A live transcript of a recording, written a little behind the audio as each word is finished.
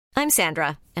I'm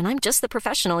Sandra, and I'm just the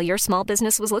professional your small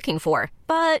business was looking for.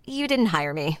 But you didn't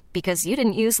hire me because you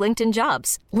didn't use LinkedIn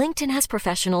Jobs. LinkedIn has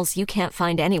professionals you can't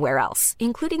find anywhere else,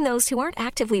 including those who aren't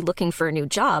actively looking for a new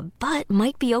job, but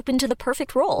might be open to the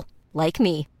perfect role, like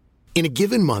me. In a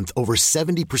given month, over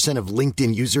 70% of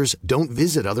LinkedIn users don't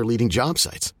visit other leading job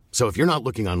sites. So if you're not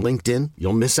looking on LinkedIn,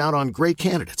 you'll miss out on great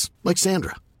candidates like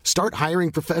Sandra. Start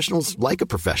hiring professionals like a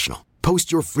professional.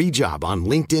 Post your free job on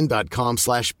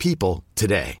linkedin.com/people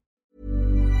today.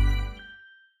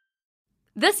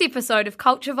 This episode of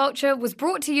Culture Vulture was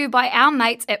brought to you by our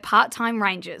mates at Part-Time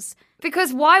Rangers.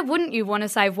 Because why wouldn't you want to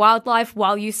save wildlife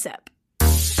while you sip?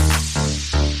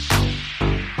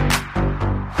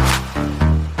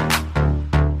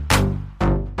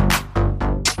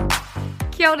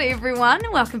 Kia ora everyone,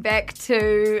 welcome back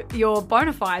to your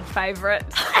bona fide favourite.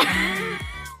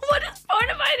 What is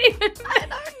bona fide even? I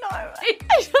don't know.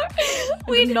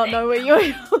 We do not know where you're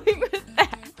going with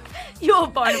that. Your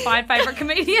bona fide favourite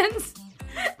comedians,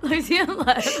 Lucy and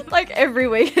Liv. Like every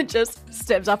week it just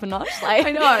steps up a notch. Like,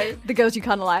 I know. The girls you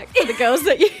kind of like, the girls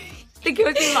that the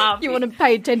girls you love. You want to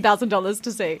pay $10,000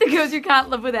 to see. The girls you can't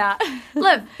live without.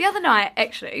 Liv, the other night,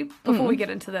 actually, before we get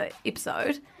into the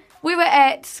episode, we were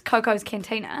at Coco's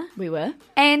Cantina. We were.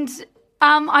 And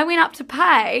I went up to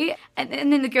pay,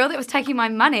 and then the girl that was taking my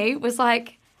money was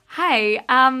like, hey,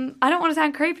 I don't want to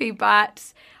sound creepy,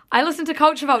 but I listen to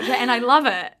Culture Vulture and I love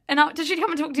it. And did she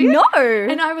come and talk to you? No.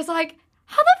 And I was like,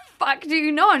 how the fuck do you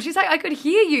know? And she's like, I could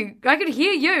hear you.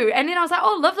 And then I was like,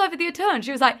 oh, Liv's over there too. And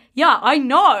she was like, yeah, I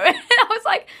know. And I was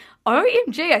like,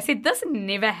 OMG, I said, this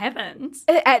never happens.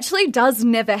 It actually does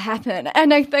never happen.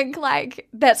 And I think, like,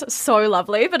 that's so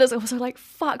lovely, but it's also like,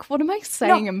 fuck, what am I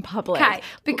saying in public? Okay,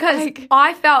 because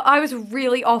I felt I was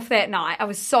really off that night. I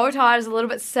was so tired, I was a little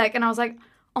bit sick, and I was like,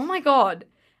 oh my God,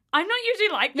 I'm not usually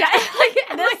like that.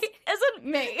 Yeah, this isn't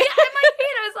me. Yeah, in my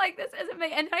head, I was like, this isn't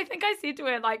me. And I think I said to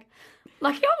her, like,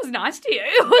 lucky I was nice to you.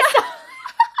 Yeah.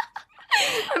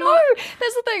 No,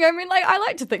 that's the thing. I mean, like, I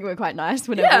like to think we're quite nice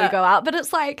whenever we go out, but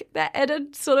it's like that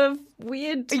added sort of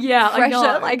weird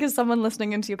pressure, like, as someone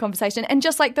listening into your conversation. And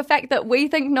just like the fact that we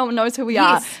think no one knows who we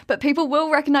are, but people will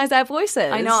recognize our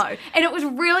voices. I know. And it was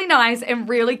really nice and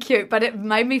really cute, but it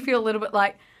made me feel a little bit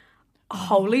like,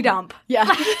 holy dump.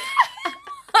 Yeah.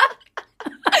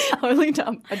 Holy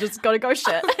dump. I just got to go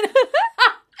shit.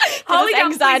 Holy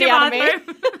dump, anxiety out of me.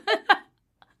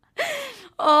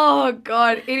 Oh,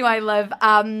 God. Anyway, Liv,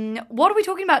 what are we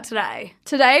talking about today?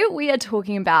 Today we are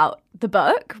talking about the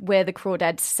book Where the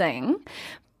Crawdads Sing,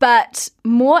 but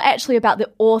more actually about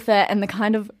the author and the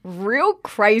kind of real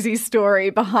crazy story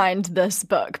behind this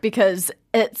book, because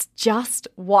it's just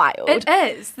wild. It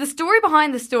is. The story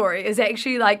behind the story is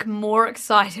actually, like, more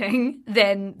exciting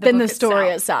than the story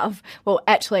itself. Well,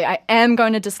 actually, I am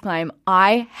going to disclaim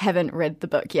I haven't read the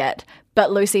book yet,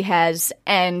 but Lucy has,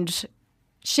 and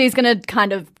she's going to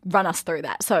kind of run us through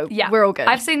that. So we're all good.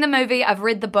 I've seen the movie, I've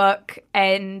read the book,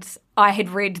 and I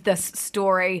had read this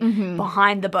story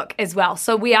behind the book as well.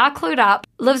 So we are clued up.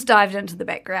 Liv's dived into the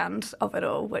background of it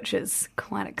all, which is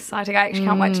quite exciting. I actually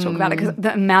can't wait to talk about it, because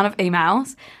the amount of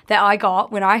emails that I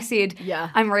got when I said,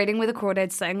 I'm reading Where the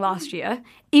Crawdads Sing last year,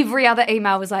 every other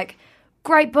email was like,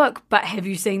 great book, but have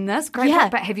you seen this? Great book,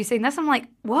 but have you seen this? I'm like,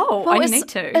 whoa, I need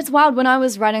to. It's wild. When I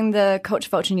was writing the Culture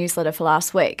Vulture newsletter for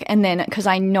last week, and then because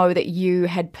I know that you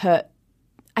had put,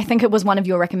 I think it was one of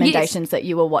your recommendations that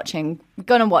you were going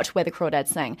to watch Where the Crawdads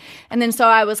Sing. And then so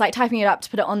I was like typing it up to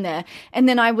put it on there. And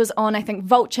then I was on, I think,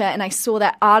 Vulture, and I saw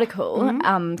that article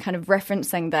kind of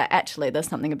referencing that actually there's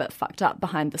something a bit fucked up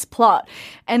behind this plot.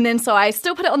 And then so I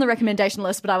still put it on the recommendation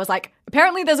list, but I was like,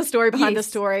 apparently there's a story behind this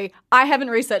story. I haven't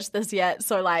researched this yet,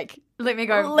 so like, let me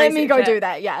go do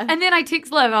that, yeah. And then I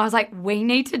text Liv and I was like, we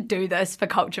need to do this for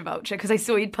Culture Vulture, because I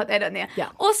saw you'd put that in there. Yeah.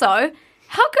 Also,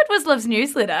 how good was Liv's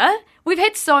newsletter? We've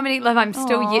had so many, Liv, I'm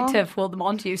still yet to forward them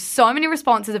on to you, so many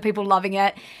responses of people loving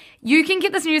it. You can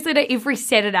get this newsletter every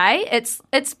Saturday.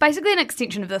 It's basically an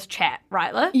extension of this chat,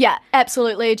 right, Liv? Yeah,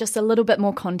 absolutely. Just a little bit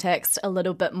more context, a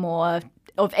little bit more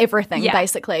of everything,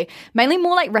 basically. Mainly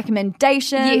more like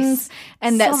recommendations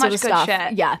and that sort of stuff.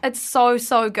 Shit. Yeah. It's so,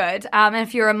 so good. And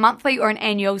if you're a monthly or an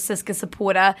annual Siska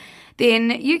supporter, then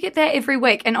you get that every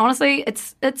week. And honestly,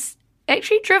 it's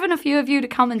actually driven a few of you to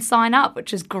come and sign up,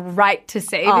 which is great to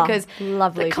see, because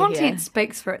lovely the content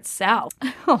speaks for itself.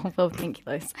 Oh, well, thank you,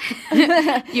 Liz.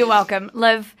 You're welcome.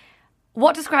 Liv,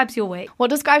 what describes your week? What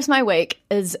describes my week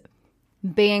is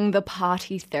being the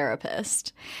party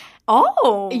therapist.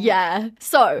 Oh. Yeah.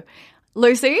 So,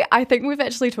 Lucy, I think we've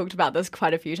actually talked about this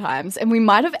quite a few times, and we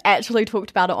might have actually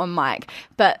talked about it on mic,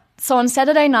 but So on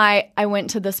Saturday night, I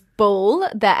went to this ball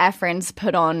that our friends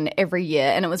put on every year,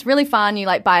 and it was really fun. You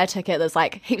like buy a ticket. There's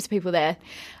like heaps of people there,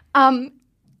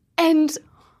 and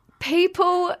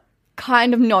people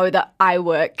kind of know that I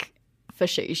work for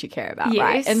shit you should care about,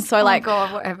 right? And so like, oh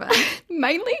God, whatever.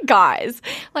 Mainly guys,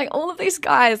 like all of these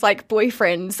guys, like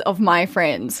boyfriends of my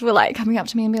friends were like coming up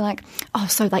to me and be like, oh,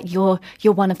 so like you're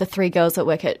one of the 3 girls that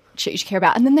work at shit you should care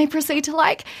about. And then they proceed to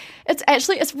like,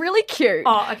 it's really cute.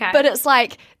 Oh, okay. But it's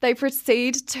like they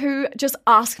proceed to just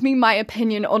ask me my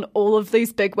opinion on all of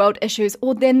these big world issues,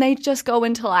 or then they just go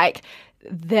into like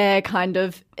their kind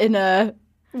of inner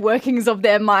workings of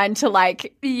their mind to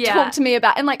like talk to me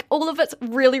about, and like all of it's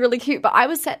really, really cute. But I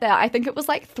was sat there, I think it was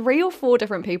like 3 or 4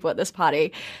 different people at this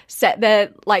party sat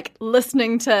there like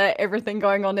listening to everything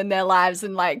going on in their lives,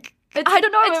 and like I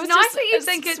don't know, it's it was nice just, that you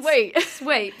think it's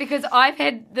sweet, because I've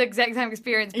had the exact same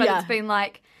experience, but it's been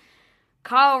like,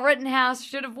 Kyle Rittenhouse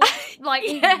should have, like,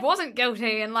 he wasn't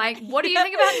guilty, and, like, what do you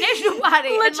think about National Party?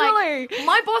 Literally. And, like,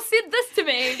 my boss said this to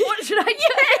me. What should I do?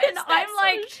 And I'm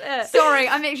like, sorry,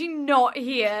 I'm actually not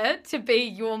here to be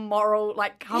your moral,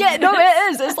 like, compass. Yeah, no,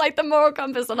 it is. It's like the moral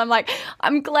compass. And I'm like,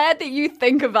 I'm glad that you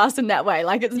think of us in that way.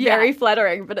 Like, it's very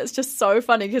flattering, but it's just so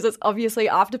funny because it's obviously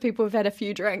after people have had a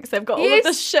few drinks, they've got all of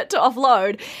this shit to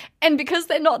offload. And because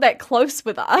they're not that close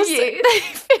with us, they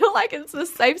feel like it's a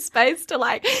safe space to,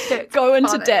 like, go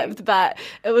into depth. But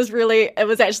it was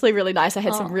actually really nice. I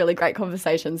had some really great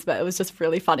conversations, but it was just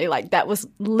really funny. Like, that was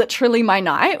literally my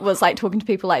night, was like talking to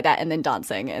people like that and then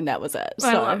dancing, and that was it.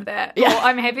 I love that. Yeah. Well,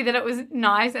 I'm happy that it was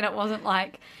nice and it wasn't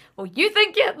like, well, you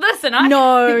think you're this and I...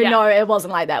 No, it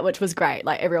wasn't like that, which was great.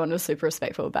 Like, everyone was super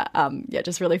respectful, but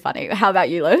just really funny. How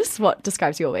about you, Luce? What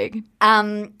describes your week?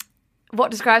 What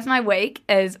describes my week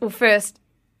is, well, first,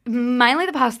 mainly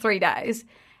the past 3 days,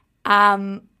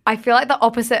 I feel like the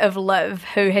opposite of Liv,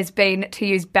 who has been, to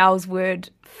use Belle's word,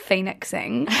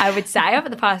 phoenixing, I would say, over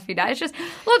the past few days. Just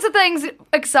lots of things,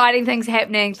 exciting things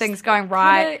happening, things going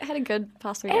right. Had a good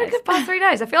past 3 days. Had a good past 3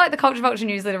 days. I feel like the Culture Vulture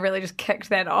newsletter really just kicked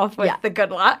that off with the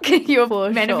good luck you were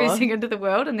manifesting into the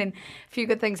world, and then a few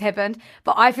good things happened.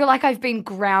 But I feel like I've been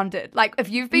grounded. Like, if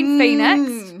you've been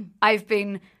phoenixed, I've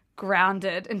been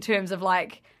grounded in terms of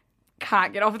like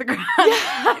can't get off the ground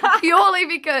purely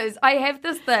because I have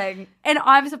this thing, and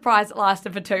I'm surprised it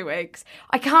lasted for 2 weeks.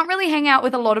 I can't really hang out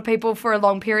with a lot of people for a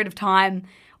long period of time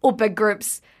or big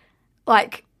groups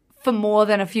like for more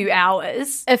than a few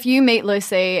hours. If you meet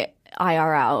Lucy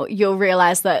IRL, you'll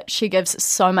realize that she gives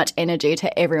so much energy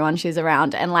to everyone she's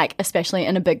around, and like especially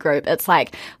in a big group, it's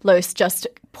like Luce just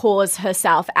pours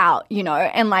herself out, you know,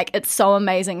 and like it's so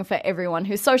amazing for everyone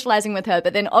who's socializing with her.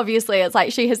 But then obviously it's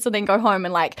like she has to then go home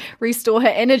and like restore her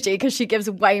energy because she gives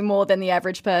way more than the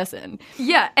average person.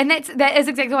 Yeah, and that is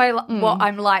exactly what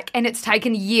I'm like, and it's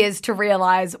taken years to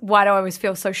realize why do I always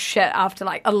feel so shit after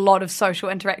like a lot of social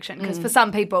interaction, because for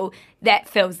some people that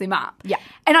fills them up. Yeah,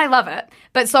 and I love it.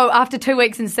 But so after 2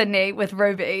 weeks in Sydney with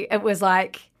Ruby, it was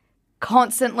like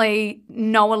constantly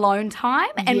no alone time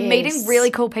and meeting really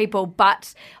cool people,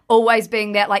 but always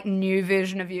being that like new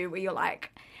version of you where you're like,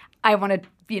 I want to,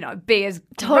 you know, be as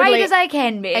great as I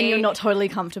can be. And you're not totally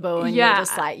comfortable, and you're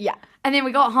just like, And then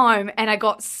we got home and I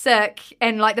got sick,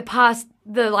 and like the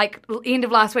end of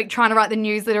last week trying to write the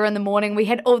newsletter in the morning, we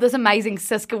had all this amazing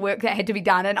Siska work that had to be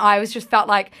done, and I was just felt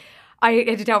like I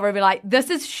had to tell Ruby, like, this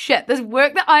is shit. This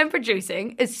work that I'm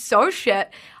producing is so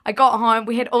shit. I got home.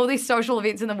 We had all these social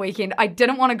events in the weekend. I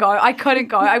didn't want to go. I couldn't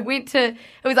go. I went to, it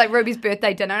was like Ruby's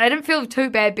birthday dinner, and I didn't feel too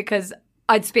bad because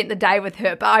I'd spent the day with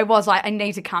her, but I was like, I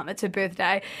need to come. It's her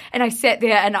birthday. And I sat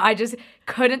there and I just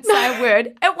couldn't say a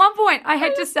word. At one point, I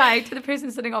had to say to the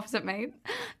person sitting opposite me,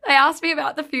 they asked me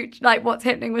about the future, like what's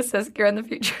happening with Siska and the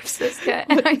future of Siska.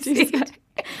 And I said,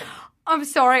 I'm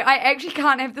sorry, I actually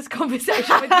can't have this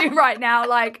conversation with you right now.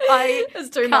 Like, it's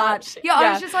too much. Yeah, I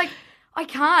was just like, I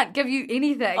can't give you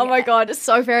anything. Oh my God, it's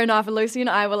so fair enough. And Lucy and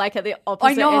I were like at the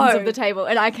opposite ends of the table,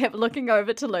 and I kept looking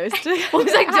over to Luce. What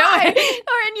was I doing?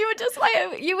 Oh, and you were just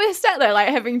like, you were sat there like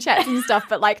having chats and stuff,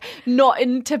 but like not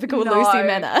in typical Lucy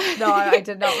manner. No, I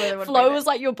did not really want to. Flo was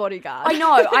like your bodyguard. I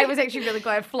know. I was actually really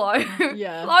glad Flo.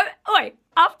 Yeah. Flo,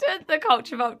 after the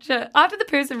Culture Vulture, after the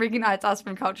person recognised us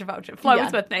from Culture Vulture, Flo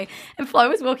was with me, and Flo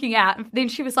was walking out, and then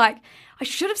she was like, I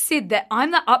should have said that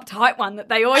I'm the uptight one that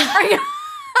they always bring up.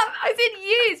 I said,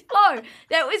 yes, Flo,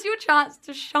 that was your chance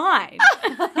to shine.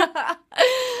 It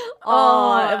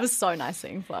was so nice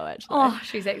seeing Flo, actually. Oh,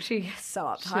 she's actually so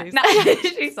uptight.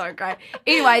 She's so great.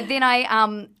 Anyway, then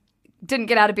I didn't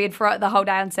get out of bed for the whole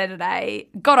day on Saturday,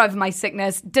 got over my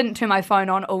sickness, didn't turn my phone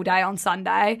on all day on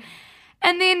Sunday,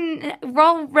 and then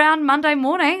roll around Monday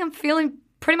morning, I'm feeling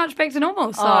pretty much back to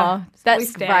normal. So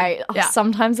that's great. Yeah.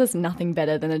 Sometimes there's nothing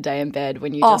better than a day in bed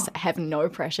when you just have no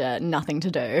pressure, nothing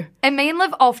to do. And me and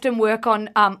Liv often work on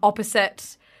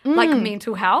opposite, like,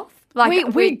 mental health.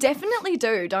 Like we definitely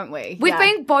do, don't we? We've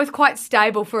been both quite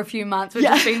stable for a few months, which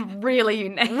has been really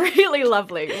unique. Really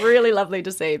lovely to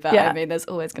see. But I mean, there's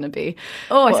always going to be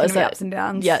ups and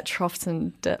downs. Yeah, troughs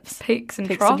and dips. Peaks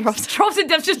and troughs. Troughs and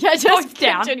dips just both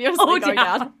down. Continuously go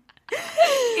down.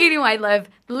 Anyway, Liv,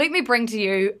 let me bring to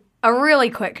you a really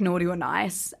quick naughty or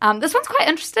nice. This one's quite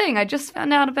interesting. I just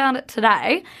found out about it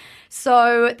today.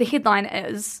 So the headline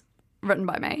is written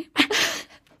by me.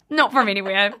 Not from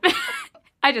anywhere.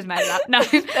 I just made it up. No.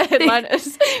 The headline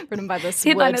is written by this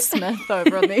wordsmith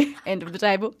over on the end of the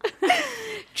table.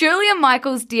 Julia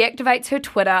Michaels deactivates her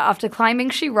Twitter after claiming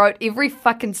she wrote every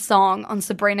fucking song on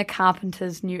Sabrina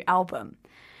Carpenter's new album.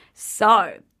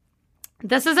 So,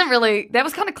 this isn't really, that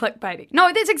was kind of clickbaity.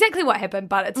 No, that's exactly what happened,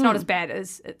 but it's not as bad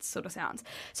as it sort of sounds.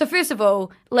 So first of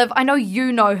all, Liv, I know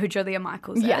you know who Julia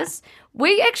Michaels is.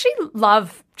 We actually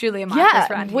love Julia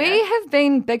Michaels around here. We have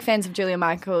been big fans of Julia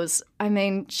Michaels. I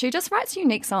mean, she just writes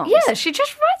unique songs. Yeah, she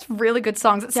just writes really good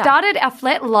songs. It started, our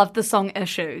flat loved the song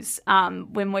Issues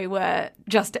when we were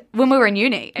in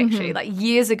uni, actually, like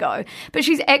years ago. But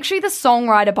she's actually the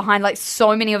songwriter behind like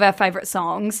so many of our favourite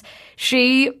songs.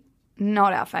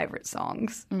 Not our favourite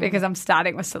songs, because I'm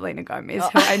starting with Selena Gomez,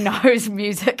 who I know's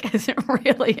music isn't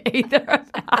really either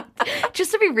about.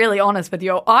 Just to be really honest with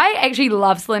you, I actually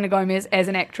love Selena Gomez as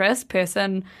an actress,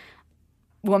 person,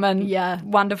 woman,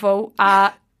 wonderful.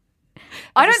 I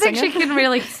don't think she can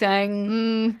really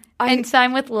sing. And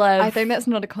same with Liv. I think that's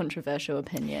not a controversial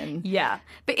opinion. Yeah.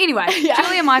 But anyway,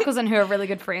 Julia Michaels and her are really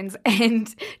good friends.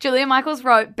 And Julia Michaels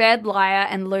wrote Bad Liar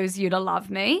and Lose You to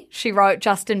Love Me. She wrote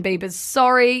Justin Bieber's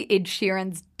Sorry, Ed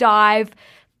Sheeran's Dive,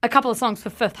 a couple of songs for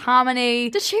Fifth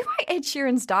Harmony. Did she write Ed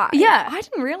Sheeran's Dive? Yeah. I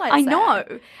didn't realise I that.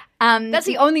 know. That's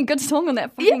the only good song on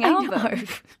that fucking album. I know.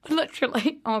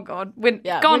 Literally. Oh, God. Go and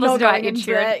we're listen to our Ed into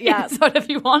Sheeran episode if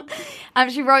you want.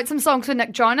 She wrote some songs for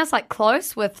Nick Jonas, like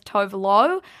Close with Tove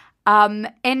Lo.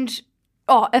 And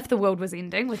If the World Was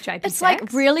Ending with JP It's Sax.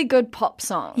 like really good pop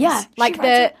songs. Yeah. Like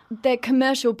they're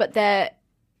commercial, but they're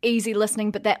easy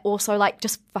listening, but they're also like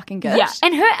just fucking good. Yeah.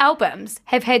 And her albums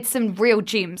have had some real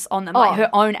gems on them, like her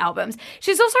own albums.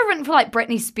 She's also written for like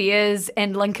Britney Spears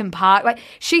and Linkin Park. Like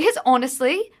she has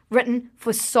honestly written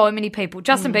for so many people.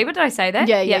 Justin Bieber, did I say that?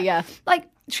 Yeah. Like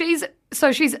she's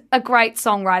a great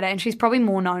songwriter, and she's probably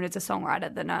more known as a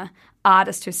songwriter than an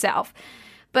artist herself.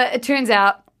 But it turns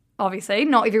out, obviously,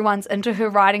 not everyone's into her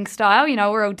writing style. You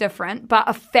know, we're all different. But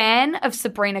a fan of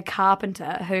Sabrina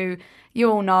Carpenter, who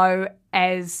you all know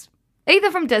as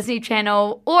either from Disney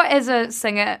Channel or as a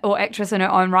singer or actress in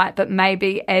her own right, but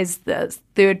maybe as the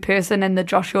third person in the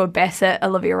Joshua Bassett,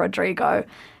 Olivia Rodrigo,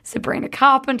 Sabrina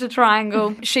Carpenter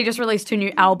triangle. She just released her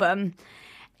new album.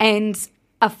 And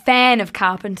a fan of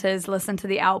Carpenter's listened to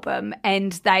the album,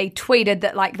 and they tweeted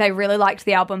that like they really liked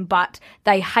the album, but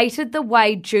they hated the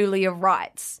way Julia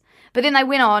writes. But then they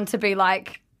went on to be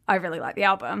like, I really like the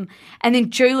album. And then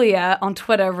Julia on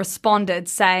Twitter responded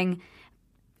saying,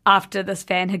 after this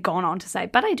fan had gone on to say,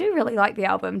 but I do really like the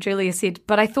album, Julia said,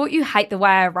 but I thought you hate the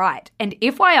way I write. And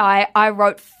FYI, I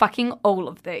wrote fucking all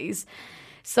of these.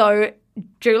 So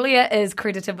Julia is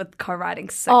credited with co-writing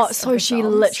 6 Oh, so of the she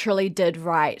songs. literally did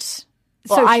write.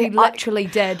 So she literally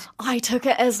did. I took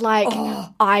it as like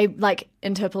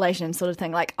interpolation sort of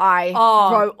thing. Like I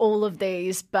wrote all of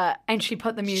these, but and she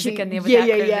put the music in there without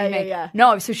crediting me. Yeah.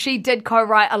 No, so she did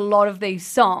co-write a lot of these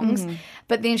songs,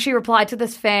 but then she replied to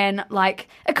this fan like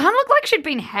it kind of looked like she'd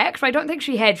been hacked, but I don't think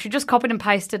she had. She just copied and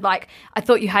pasted like, I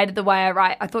thought you hated the way I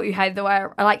write. I thought you hated the way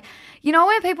I like. You know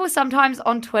when people sometimes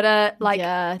on Twitter like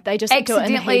they just do it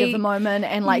in the heat of the moment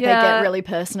and like they get really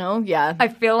personal. Yeah, I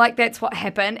feel like that's what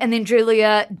happened. And then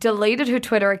Julia deleted her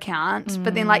Twitter account,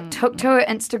 but then like took to her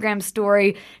Instagram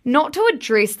story, not to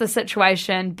address the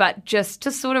situation, but just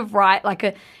to sort of write like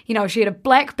a, you know, she had a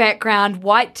black background,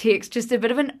 white text, just a bit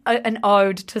of an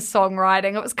ode to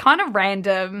songwriting. It was kind of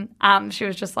random. She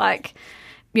was just like,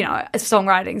 you know,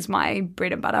 songwriting's my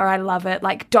bread and butter. I love it.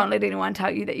 Like, don't let anyone tell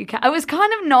you that you can't. It was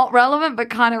kind of not relevant, but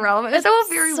kind of relevant. It's all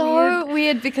very so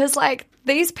weird because, like,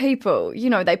 these people, you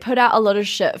know, they put out a lot of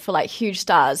shit for, like, huge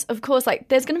stars. Of course, like,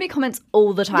 there's going to be comments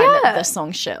all the time that this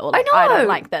song's shit or, like, I don't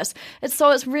like this.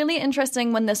 It's really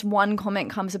interesting when this one comment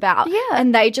comes about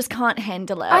and they just can't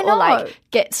handle it or, like,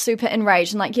 get super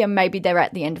enraged and, like, maybe they're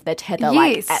at the end of their tether.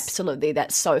 Like, absolutely,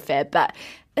 that's so fair. But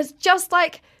it's just,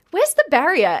 like, where's the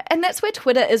barrier? And that's where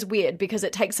Twitter is weird because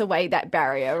it takes away that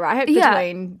barrier, right?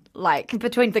 Between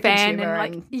the fan consumer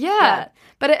and yeah.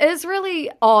 But it is really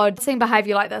odd seeing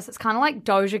behaviour like this. It's kind of like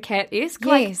Doja Cat-esque.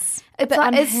 Yes. It's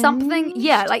like, is something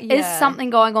is something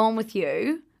going on with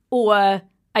you, or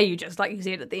are you just, like you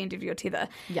said, at the end of your tether?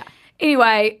 Yeah.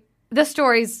 Anyway, this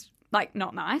story's like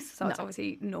not nice, so it's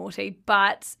obviously naughty,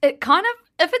 but it kind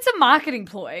of, if it's a marketing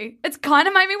ploy, it's kind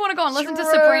of made me want to go and listen to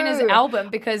Sabrina's album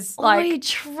because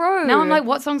true. Now I'm like,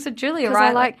 what songs did Julia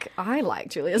write? I like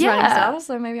Julia's writing style,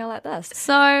 so maybe I like this.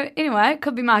 So anyway, it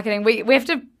could be marketing. We have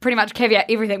to pretty much caveat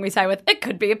everything we say with it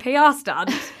could be a PR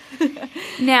stunt.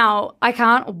 Now, I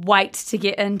can't wait to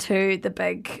get into the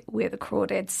big Where the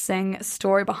Crawdads Sing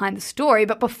story behind the story,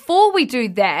 but before we do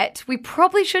that, we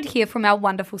probably should hear from our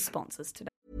wonderful sponsors today.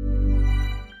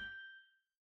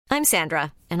 I'm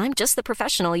Sandra, and I'm just the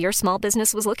professional your small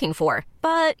business was looking for.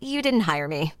 But you didn't hire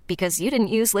me because you didn't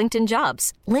use LinkedIn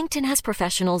Jobs. LinkedIn has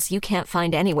professionals you can't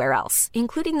find anywhere else,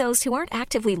 including those who aren't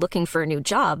actively looking for a new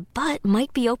job, but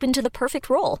might be open to the perfect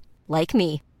role, like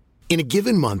me. In a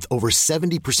given month, over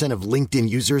 70% of LinkedIn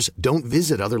users don't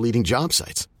visit other leading job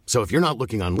sites. So if you're not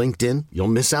looking on LinkedIn, you'll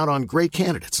miss out on great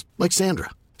candidates like Sandra.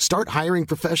 Start hiring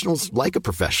professionals like a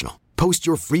professional. Post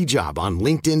your free job on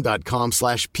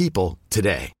linkedin.com/people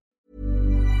today.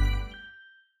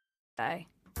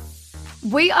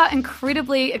 We are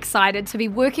incredibly excited to be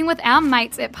working with our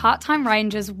mates at Part-Time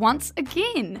Rangers once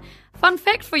again. Fun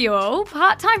fact for you all,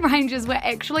 Part-Time Rangers were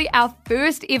actually our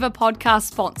first ever podcast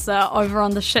sponsor over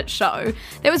on The Shit Show.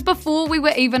 That was before we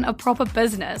were even a proper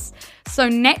business. So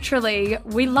naturally,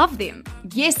 we love them.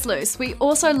 Yes, Luce. We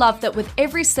also love that with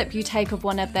every sip you take of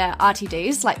one of their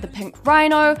RTDs, like the pink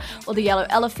rhino or the yellow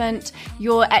elephant,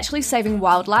 you're actually saving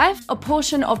wildlife. A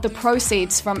portion of the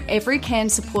proceeds from every can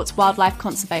supports wildlife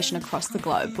conservation across the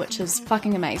globe, which is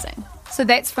fucking amazing. So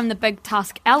that's from the big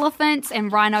tusk elephants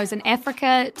and rhinos in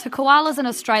Africa to koalas in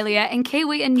Australia and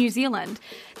kiwi in New Zealand.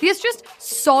 There's just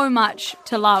so much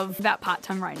to love about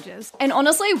Part-Time Rangers. And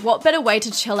honestly, what better way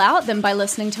to chill out than by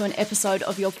listening to an episode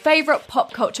of your favourite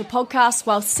pop culture podcast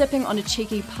while sipping on a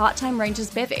cheeky Part-Time Rangers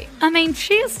bevy? I mean,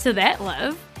 cheers to that,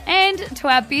 Liv. And to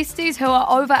our besties who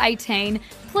are over 18,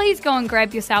 please go and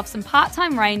grab yourself some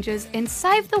Part-Time Rangers and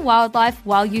save the wildlife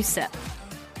while you sip.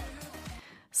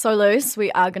 So, Luce,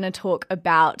 we are going to talk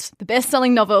about the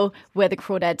best-selling novel, Where the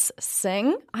Crawdads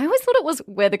Sing. I always thought it was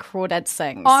Where the Crawdads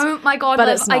Sings. Oh my God, but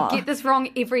Liv, it's not. I get this wrong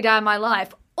every day of my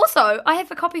life. Also, I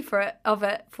have a copy of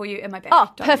it for you in my bag.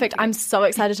 Oh, perfect. I'm so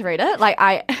excited to read it. Like,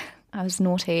 I was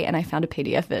naughty and I found a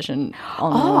PDF version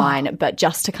online, but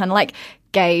just to kind of like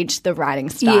gauge the writing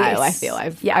style, Yes. I feel.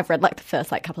 I've read like the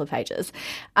first like couple of pages.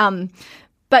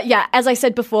 But yeah, as I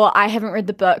said before, I haven't read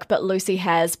the book, but Lucy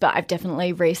has, but I've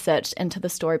definitely researched into the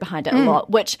story behind it a lot,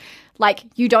 which, like,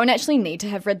 you don't actually need to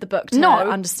have read the book to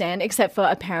understand, except for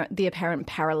the apparent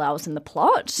parallels in the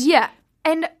plot. Yeah,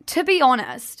 and to be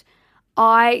honest,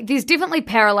 there's definitely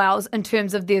parallels in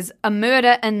terms of there's a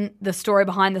murder in the story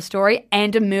behind the story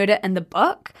and a murder in the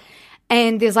book,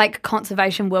 and there's, like,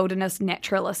 conservation, wilderness,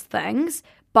 naturalist things.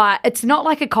 But it's not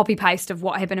like a copy-paste of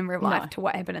what happened in real life to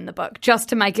what happened in the book. Just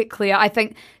to make it clear, I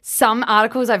think some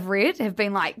articles I've read have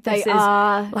been like, this is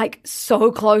like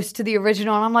so close to the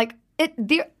original. And I'm like,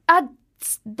 there are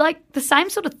like the same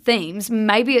sort of themes.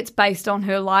 Maybe it's based on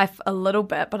her life a little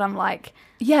bit, but I'm like...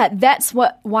 Yeah, that's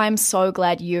why I'm so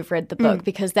glad you've read the book,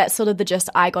 because that's sort of the gist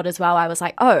I got as well. I was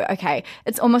like, oh, okay.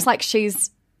 It's almost like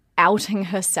she's outing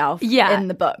herself in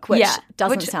the book, which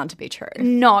doesn't sound to be true.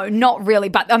 No, not really.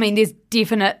 But I mean, there's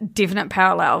definite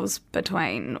parallels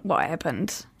between what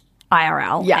happened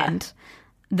IRL and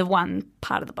the one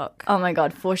part of the book. Oh my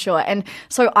God, for sure. And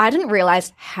so I didn't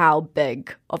realize how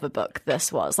big of a book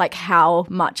this was, like how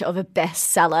much of a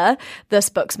bestseller this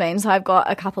book's been. So I've got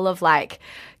a couple of like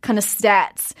kind of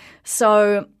stats.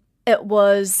 So it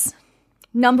was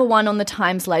number 1 on the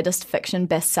Times latest fiction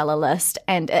bestseller list,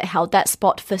 and it held that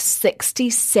spot for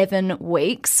 67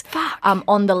 weeks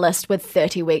on the list, with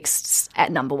 30 weeks at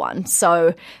number 1.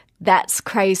 So that's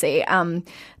crazy.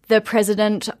 The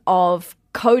president of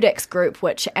Codex Group,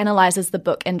 which analyzes the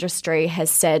book industry, has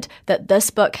said that this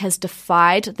book has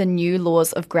defied the new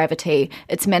laws of gravity.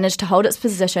 It's managed to hold its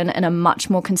position in a much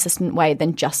more consistent way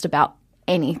than just about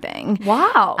anything.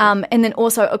 Wow. And then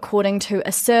also, according to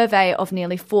a survey of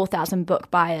nearly 4,000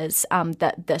 book buyers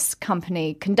that this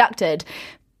company conducted,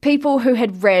 people who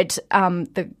had read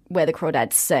Where the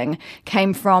Crawdads Sing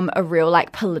came from a real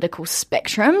like political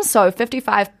spectrum. So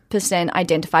 55%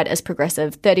 identified as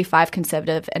progressive, 35%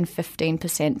 conservative, and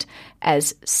 15%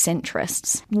 as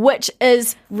centrists, which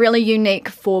is really unique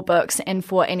for books and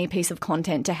for any piece of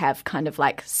content to have kind of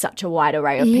like such a wide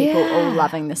array of people all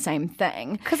loving the same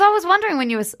thing. Because I was wondering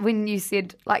when you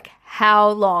said like how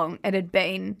long it had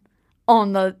been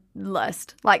on the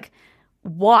list, like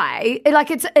why?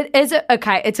 Like it's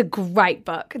a great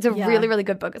book. It's a really, really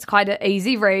good book. It's quite an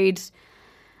easy read.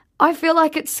 I feel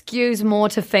like it skews more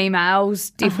to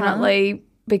females, definitely,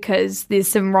 because there's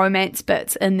some romance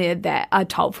bits in there that are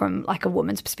told from like a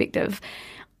woman's perspective.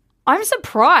 I'm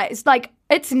surprised. Like,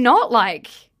 it's not like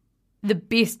the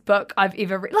best book I've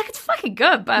ever read. Like, it's fucking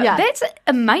good, but that's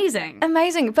amazing.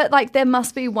 Amazing. But, like, there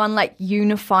must be one, like,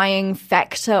 unifying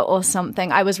factor or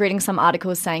something. I was reading some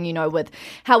articles saying, you know, with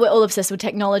how we're all obsessed with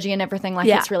technology and everything, like,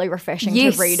 it's really refreshing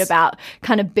to read about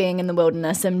kind of being in the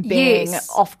wilderness and being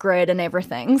off-grid and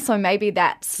everything. So maybe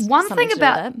that's one thing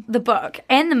about the book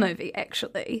and the movie,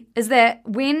 actually, is that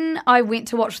when I went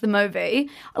to watch the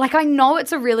movie, like, I know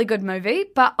it's a really good movie,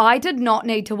 but I did not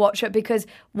need to watch it because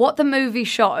what the movie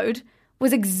showed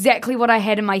was exactly what I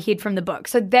had in my head from the book.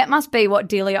 So that must be what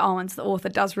Delia Owens, the author,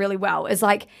 does really well, is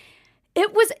like,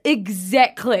 it was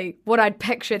exactly what I'd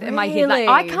pictured in my head. Like,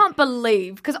 I can't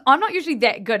believe, because I'm not usually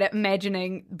that good at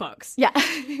imagining books. Yeah.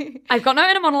 I've got no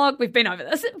inner monologue. We've been over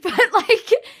this. But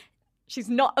like, she's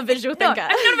not a visual thinker. No, I'm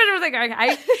not a visual thinker,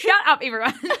 okay? Shut up,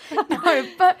 everyone. No,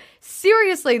 but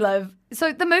seriously, Liv,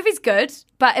 so the movie's good,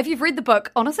 but if you've read the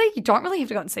book, honestly, you don't really have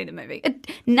to go and see the movie.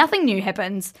 Nothing new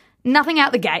happens. Nothing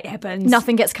out the gate happens.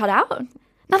 Nothing gets cut out.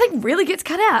 Nothing really gets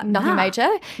cut out. Nothing major.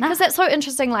 Because that's so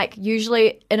interesting. Like,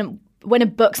 usually when a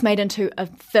book's made into a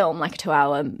film, like a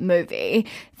 2-hour movie,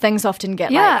 things often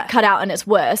get like cut out and it's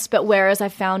worse. But whereas I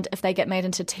found if they get made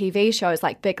into TV shows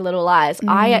like Big Little Lies,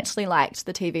 I actually liked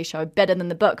the TV show better than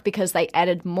the book because they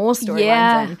added more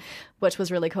storylines in, which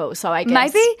was really cool. So I guess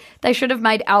maybe they should have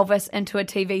made Elvis into a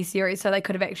TV series so they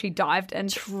could have actually dived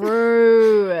into.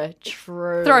 True.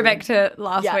 Throwback to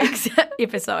last week's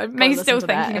episode. Me still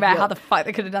thinking about how the fuck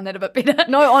they could have done that a bit better.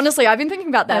 No, honestly, I've been thinking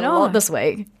about that a lot this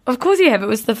week. Of course you have. It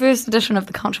was the first edition of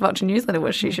the Culture Vulture newsletter,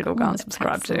 which you should all go and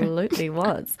subscribe to. Absolutely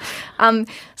was.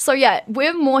 So yeah,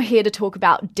 we're more here to talk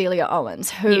about Delia Owens,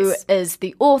 who is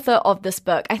the author of this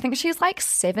book. I think she's like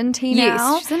 70 now.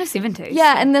 Yes, she's in her 70s.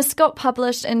 Yeah, and this got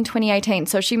published in 2018,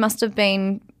 so she must have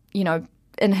been, you know,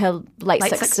 in her late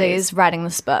 60s writing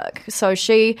this book. So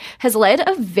she has led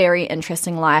a very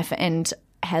interesting life and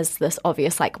has this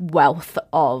obvious like wealth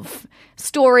of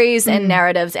stories and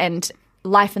narratives and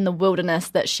life in the wilderness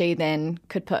that she then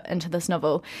could put into this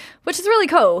novel, which is really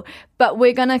cool. But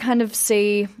we're going to kind of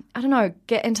see, I don't know,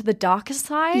 get into the darker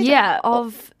side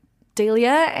of Delia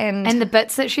and the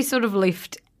bits that she sort of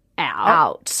left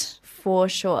out. For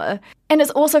sure. And it's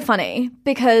also funny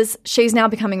because she's now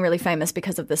becoming really famous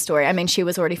because of this story. I mean, she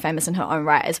was already famous in her own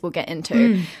right, as we'll get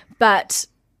into. But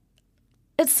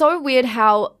it's so weird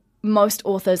how most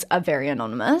authors are very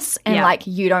anonymous and, like,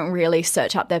 you don't really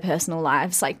search up their personal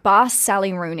lives. Like, bar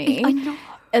Sally Rooney. I know.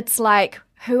 It's like,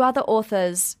 who other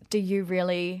authors do you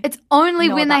really It's only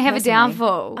when they have personally? a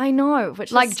downfall. I know.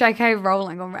 Which like is, J.K.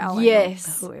 Rowling or Rowling.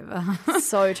 Yes. Or whoever.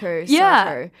 So true. So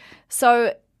true.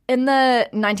 So in the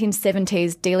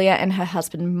 1970s, Delia and her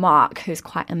husband Mark, who's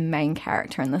quite a main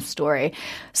character in this story,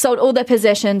 sold all their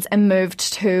possessions and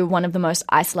moved to one of the most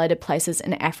isolated places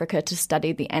in Africa to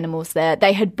study the animals there.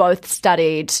 They had both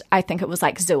studied, I think it was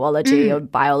like zoology or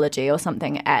biology or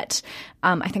something at,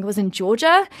 I think it was in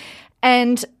Georgia.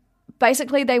 And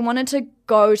basically they wanted to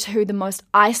go to the most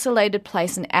isolated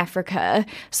place in Africa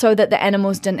so that the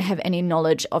animals didn't have any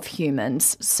knowledge of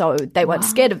humans, so they weren't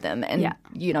scared of them and,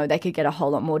 you know, they could get a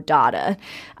whole lot more data.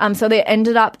 So they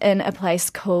ended up in a place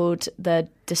called the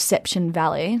Deception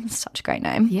Valley. Such a great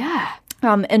name. Yeah.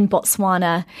 In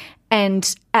Botswana.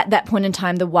 And at that point in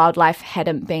time, the wildlife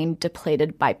hadn't been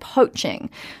depleted by poaching.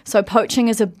 So poaching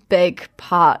is a big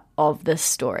part of this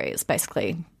story. It's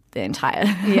basically the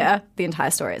entire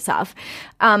story itself.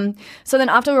 So then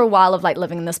after a while of like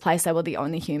living in this place, they were the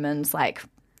only humans. Like,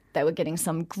 they were getting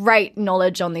some great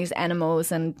knowledge on these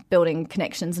animals and building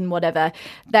connections and whatever.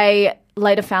 They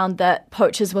later found that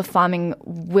poachers were farming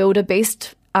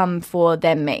wildebeest for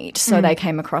their meat. So they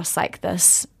came across like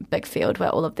this big field where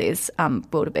all of these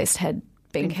wildebeest had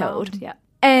been killed. Yeah.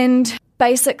 And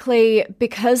basically,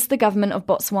 because the government of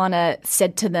Botswana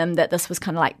said to them that this was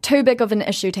kind of like too big of an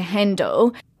issue to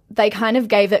handle, they kind of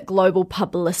gave it global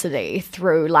publicity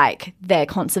through like their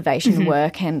conservation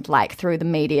work and like through the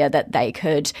media that they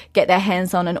could get their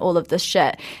hands on and all of this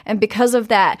shit. And because of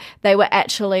that, they were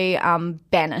actually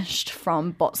banished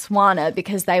from Botswana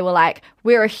because they were like,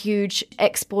 we're a huge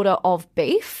exporter of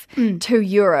beef to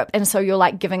Europe. And so you're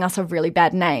like giving us a really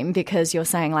bad name because you're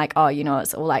saying like, oh, you know,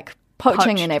 it's all like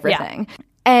poaching and everything. Yeah.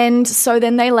 And so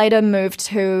then they later moved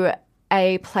to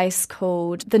a place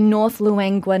called the North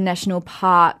Luangwa National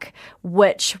Park,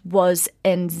 which was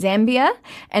in Zambia.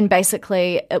 And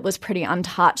basically it was pretty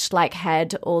untouched, like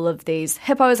had all of these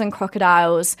hippos and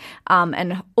crocodiles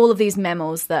and all of these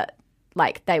mammals that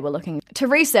like they were looking to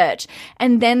research.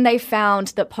 And then they found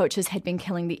that poachers had been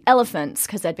killing the elephants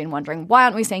because they'd been wondering, why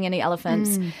aren't we seeing any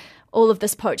elephants? All of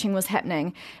this poaching was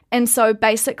happening. And so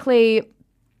basically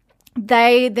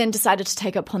they then decided to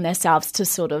take it upon themselves to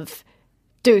sort of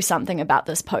do something about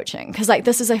this poaching because like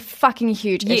this is a fucking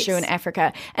huge issue in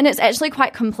Africa, and it's actually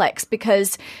quite complex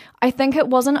because I think it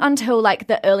wasn't until like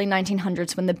the early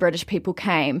 1900s when the British people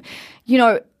came, you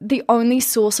know, the only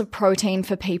source of protein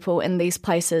for people in these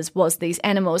places was these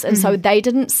animals, and so they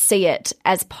didn't see it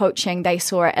as poaching, they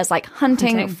saw it as like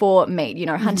hunting. For meat, you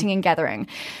know, hunting and gathering.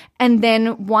 And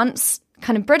then once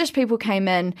kind of British people came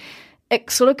in, it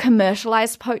sort of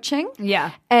commercialized poaching. Yeah.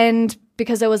 And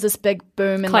because there was this big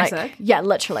boom and like, yeah,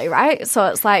 literally, right? So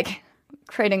it's like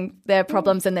creating their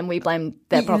problems and then we blame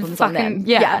their problems on them.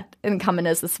 Yeah. And come in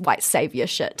as this white savior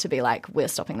shit to be like, we're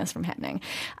stopping this from happening.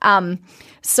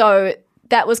 So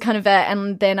that was kind of it.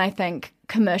 And then I think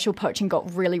commercial poaching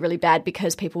got really, really bad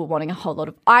because people were wanting a whole lot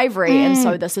of ivory. And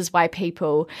so this is why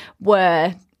people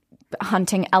were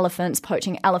hunting elephants,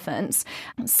 poaching elephants.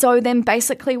 So then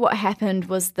basically what happened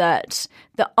was that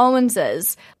the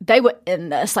Owenses, they were in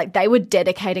this, like they were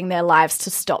dedicating their lives to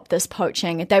stop this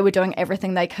poaching. They were doing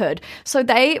everything they could. So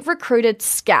they recruited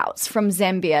scouts from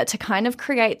Zambia to kind of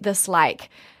create this like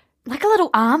a little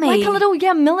army. Like a little,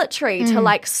 military to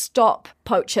like stop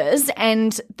poachers,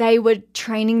 and they were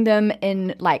training them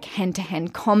in like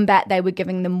hand-to-hand combat. They were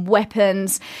giving them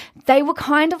weapons. They were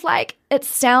kind of like, it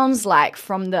sounds like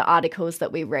from the articles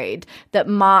that we read that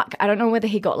Mark, I don't know whether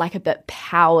he got like a bit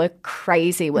power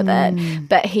crazy with it,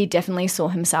 but he definitely saw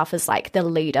himself as like the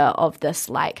leader of this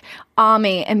like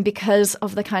army. And because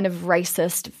of the kind of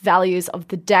racist values of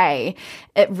the day,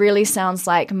 it really sounds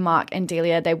like Mark and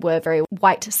Delia, they were very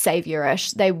white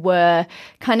saviorish. They were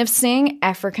kind of seeing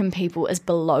African people as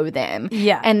below them.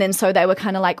 Yeah. And then so they were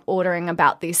kind of like ordering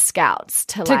about these scouts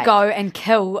to like, go and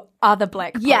kill other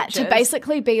black poachers. Yeah, to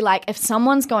basically be like, if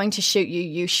someone's going to shoot you,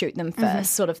 you shoot them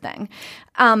first, sort of thing.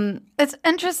 It's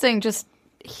interesting just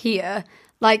here,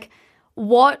 like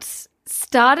what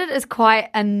started as quite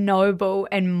a noble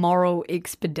and moral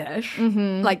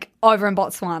expedition, like over in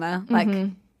Botswana, like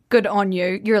good on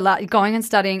you. You're going and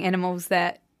studying animals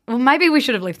that, well, maybe we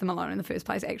should have left them alone in the first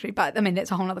place, actually. But I mean, that's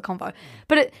a whole other convo.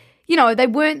 But it, you know, they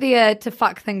weren't there to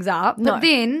fuck things up. But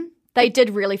then they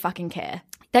did really fucking care.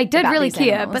 They did really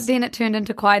care, animals. But then it turned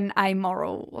into quite an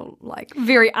amoral, like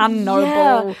very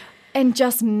unknown, and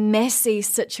just messy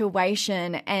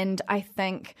situation. And I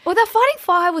think, well, they're fighting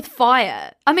fire with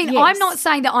fire. I mean, I'm not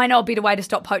saying that I know a better way to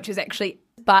stop poachers, actually,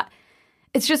 but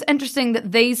it's just interesting that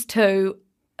these two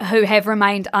who have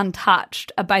remained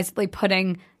untouched are basically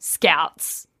putting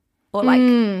scouts or like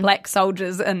black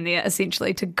soldiers in there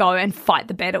essentially to go and fight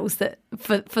the battles that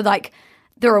for like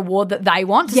the reward that they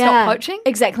want to stop poaching.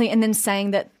 Exactly. And then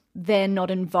saying that they're not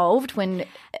involved when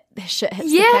shit hits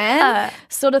the fan,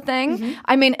 sort of thing.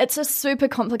 I mean, it's a super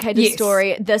complicated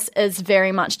story. This is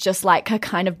very much just like a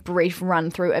kind of brief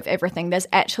run through of everything. There's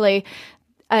actually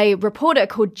a reporter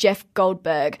called Jeff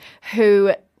Goldberg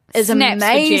who is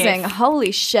amazing.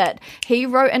 Holy shit. He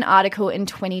wrote an article in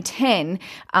 2010,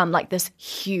 like this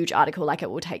huge article, like it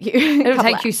will take you it'll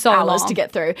take you so hours long to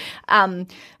get through.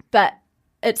 But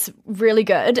it's really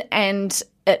good, and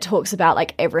it talks about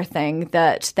like everything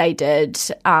that they did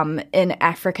in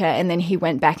Africa, and then he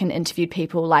went back and interviewed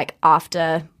people like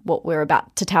after what we're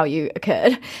about to tell you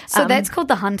occurred. So that's called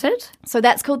The Hunted? So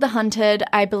that's called The Hunted.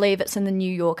 I believe it's in the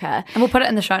New Yorker. And we'll put it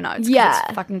in the show notes. Yeah. It's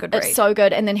a fucking good read. It's so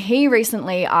good. And then he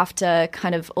recently, after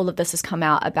kind of all of this has come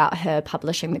out about her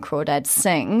publishing the Crawdads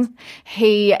Sing,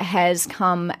 he has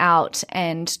come out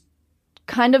and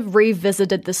kind of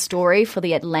revisited the story for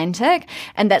The Atlantic,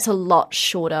 and that's a lot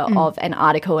shorter of an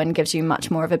article and gives you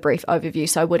much more of a brief overview,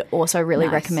 so I would also really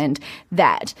recommend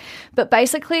that. But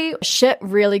basically, shit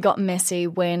really got messy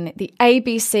when the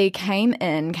ABC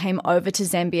came over to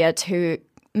Zambia to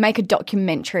make a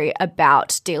documentary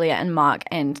about Delia and Mark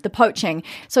and the poaching.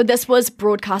 So this was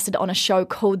broadcasted on a show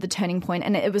called The Turning Point,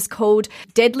 and it was called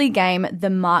Deadly Game, The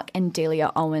Mark and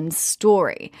Delia Owens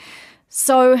Story.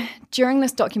 So during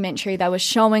this documentary, they were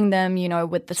showing them,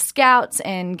 with the scouts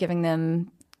and giving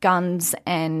them guns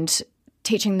and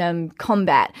teaching them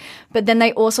combat. But then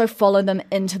they also follow them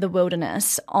into the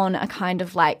wilderness on a kind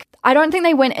of I don't think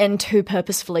they went in to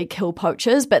purposefully kill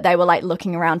poachers, but they were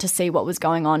looking around to see what was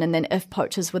going on. And then if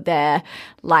poachers were there,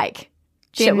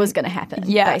 shit was going to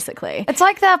happen, basically. It's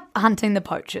like they're hunting the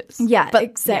poachers. Yeah,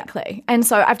 exactly. Yeah. And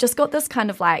so I've just got this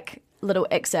kind of little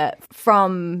excerpt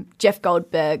from Jeff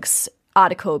Goldberg's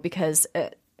article because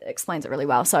it explains it really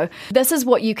well. So this is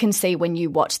what you can see when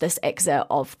you watch this excerpt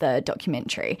of the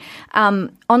documentary.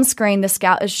 On screen, the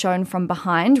scout is shown from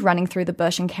behind, running through the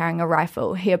bush and carrying a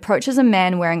rifle. He approaches a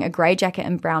man wearing a grey jacket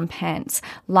and brown pants,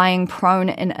 lying prone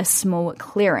in a small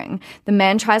clearing. The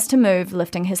man tries to move,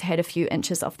 lifting his head a few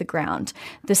inches off the ground.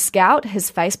 The scout, his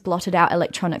face blotted out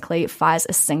electronically, fires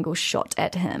a single shot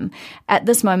at him. At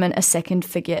this moment, a second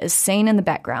figure is seen in the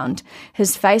background.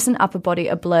 His face and upper body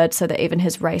are blurred so that even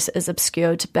his race is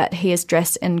obscured, but he is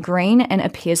dressed in green and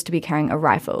appears to be carrying a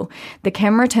rifle. The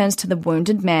camera turns to the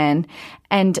wounded man,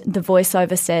 and the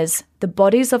voiceover says, "The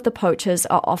bodies of the poachers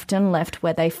are often left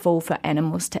where they fall for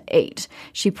animals to eat."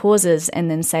 She pauses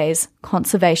and then says,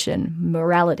 "Conservation,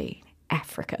 morality,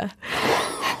 Africa."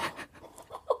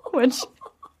 Which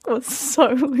was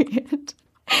so weird.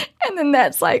 And then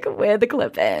that's where the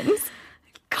clip ends.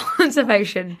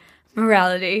 Conservation,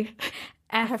 morality,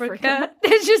 Africa.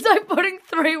 It's just putting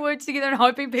three words together and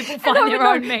hoping people find their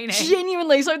own meaning.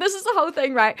 Genuinely. So this is the whole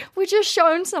thing, right? We're just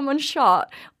showing someone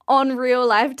shot on real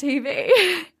live TV.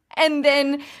 And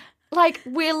then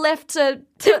we're left to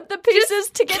put the pieces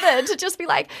together to just be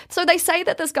so they say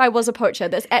that this guy was a poacher.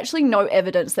 There's actually no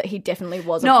evidence that he definitely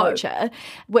was a poacher,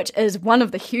 which is one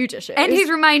of the huge issues. And he's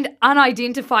remained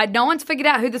unidentified. No one's figured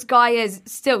out who this guy is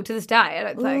still to this day, I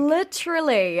don't think.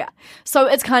 Literally. So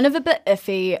it's kind of a bit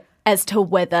iffy as to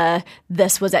whether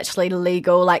this was actually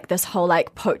legal, this whole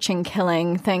poaching,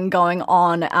 killing thing going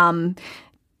on.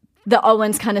 The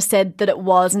Owens kind of said that it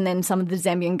was, and then some of the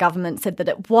Zambian government said that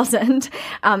it wasn't,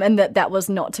 and that was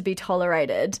not to be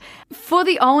tolerated. For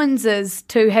the Owenses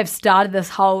to have started this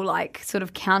whole sort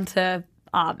of counter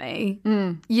army,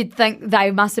 you'd think they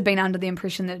must have been under the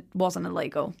impression that it wasn't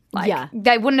illegal.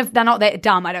 They wouldn't have. They're not that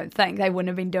dumb, I don't think. They wouldn't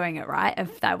have been doing it, right?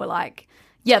 If they were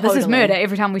this is murder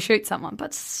every time we shoot someone,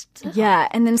 but still. Yeah,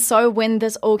 and then so when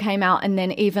this all came out, and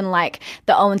then even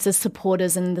the Owens'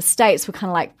 supporters in the States were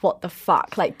kind of what the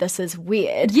fuck? This is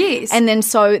weird. Yes. And then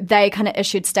so they kind of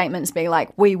issued statements being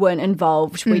we weren't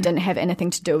involved, we didn't have anything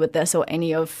to do with this or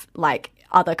any of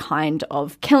other kind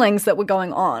of killings that were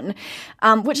going on,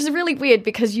 which is really weird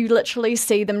because you literally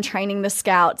see them training the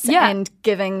scouts and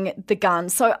giving the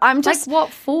guns. So I'm just... what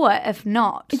for if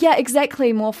not? Yeah,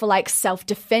 exactly. More for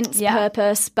self-defense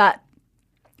purpose. But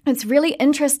it's really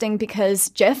interesting because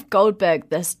Jeff Goldberg,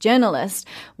 this journalist,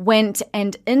 went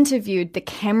and interviewed the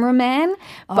cameraman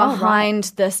behind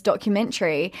this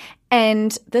documentary.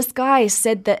 And this guy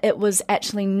said that it was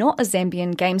actually not a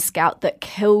Zambian game scout that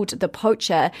killed the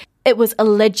poacher. It was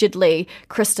allegedly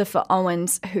Christopher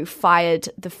Owens who fired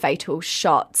the fatal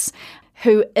shots,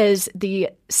 who is the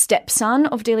stepson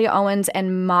of Delia Owens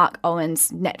and Mark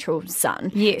Owens' natural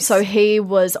son. Yes. So he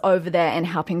was over there and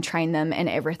helping train them and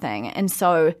everything. And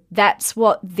so that's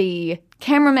what the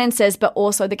cameraman says, but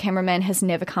also the cameraman has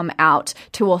never come out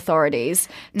to authorities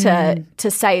to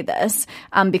say this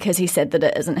because he said that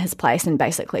it isn't his place and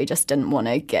basically just didn't want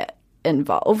to get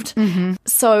involved.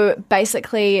 So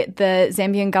basically the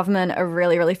Zambian government are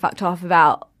really, really fucked off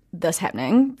about this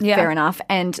happening, fair enough,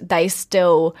 and they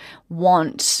still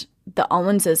want the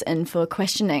Owenses in for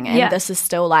questioning, and this is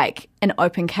still an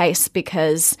open case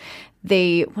because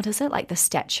the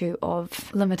statute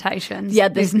of limitations. Yeah,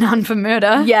 there's none for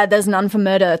murder. Yeah, there's none for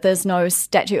murder. There's no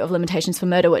statute of limitations for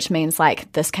murder, which means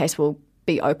this case will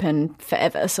be open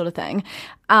forever, sort of thing.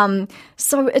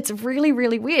 So it's really,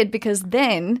 really weird because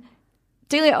then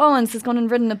Delia Owens has gone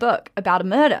and written a book about a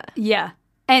murder. Yeah,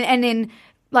 and then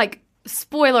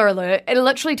spoiler alert, it'll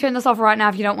literally turn this off right now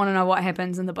if you don't want to know what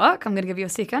happens in the book. I'm going to give you a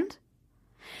second.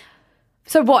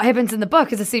 So what happens in the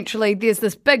book is essentially there's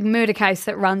this big murder case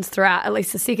that runs throughout at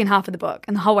least the second half of the book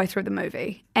and the whole way through the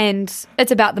movie. And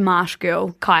it's about the Marsh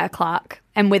girl, Kaya Clark,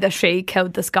 and whether she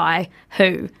killed this guy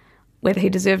who, whether he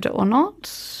deserved it or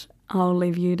not, I'll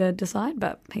leave you to decide,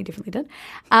 but he definitely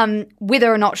did.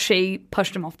 Whether or not she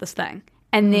pushed him off this thing.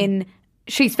 And then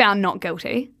she's found not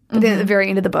guilty. But then at the very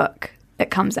end of the book, it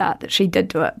comes out that she did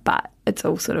do it, but it's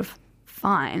all sort of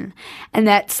fine. And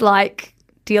that's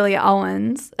Delia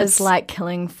Owens It's like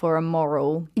killing for a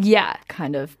moral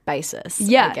kind of basis,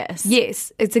 I guess.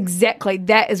 Yes, it's exactly.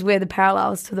 That is where the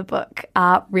parallels to the book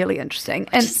are really interesting.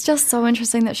 And it's just so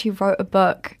interesting that she wrote a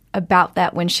book about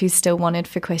that when she's still wanted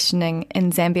for questioning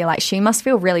in Zambia. Like, she must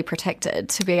feel really protected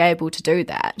to be able to do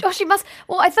that. Oh, she must.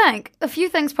 Well, I think a few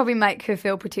things probably make her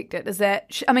feel protected is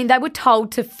that, they were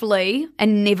told to flee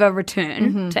and never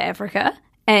return to Africa,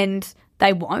 and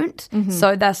they won't.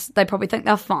 So they probably think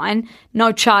they're fine.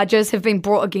 No charges have been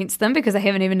brought against them because they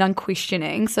haven't even done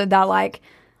questioning. So they're like,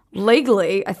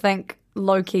 legally, I think,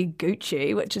 low-key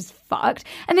Gucci, which is fucked.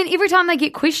 And then every time they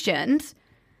get questioned,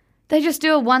 they just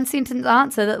do a one-sentence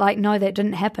answer that, like, no, that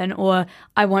didn't happen, or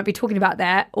I won't be talking about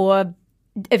that, or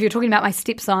if you're talking about my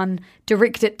stepson,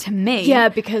 direct it to me. Yeah,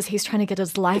 because he's trying to get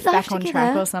his life back on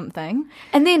track or something.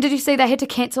 And then did you see they had to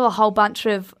cancel a whole bunch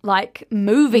of, like,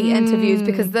 movie interviews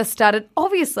because this started,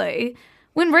 obviously,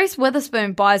 when Reese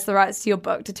Witherspoon buys the rights to your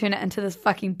book to turn it into this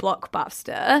fucking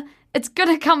blockbuster, it's going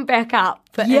to come back up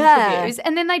for interviews.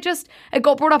 And then it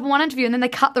got brought up in one interview and then they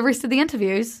cut the rest of the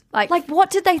interviews. Like,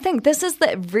 what did they think? This is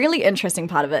the really interesting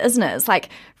part of it, isn't it? It's like,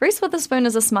 Reese Witherspoon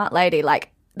is a smart lady.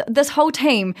 Like, this whole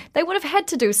team, they would have had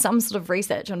to do some sort of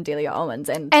research on Delia Owens.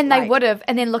 And they would have.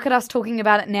 And then look at us talking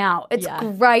about it now. It's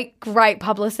great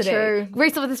publicity. True.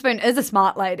 Reese Witherspoon is a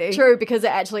smart lady. True, because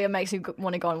it makes you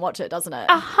want to go and watch it, doesn't it?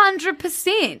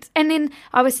 100%. And then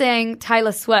I was saying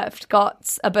Taylor Swift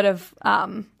got a bit of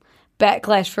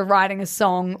backlash for writing a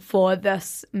song for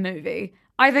this movie.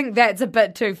 I think that's a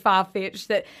bit too far-fetched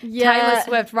that Taylor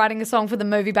Swift writing a song for the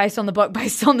movie based on the book,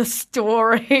 based on the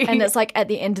story. And it's like, at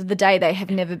the end of the day, they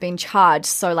have never been charged.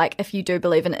 So, like, if you do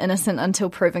believe in innocent until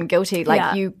proven guilty,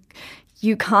 like,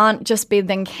 you can't just be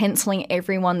then cancelling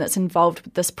everyone that's involved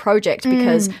with this project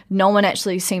because no one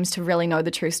actually seems to really know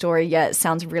the true story yet. It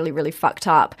sounds really, really fucked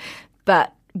up.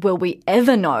 But will we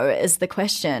ever know is the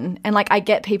question. And, like, I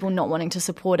get people not wanting to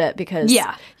support it because,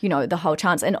 the whole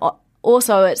chance. And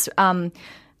also, it's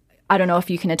I don't know if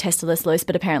you can attest to this, Luce,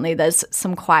 but apparently there's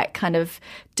some quite kind of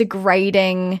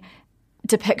degrading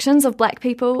depictions of black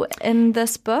people in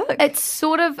this book. It's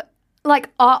sort of like,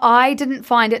 I didn't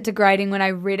find it degrading when I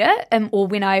read it or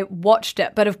when I watched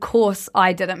it, but of course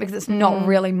I didn't because it's not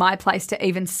really my place to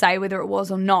even say whether it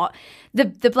was or not.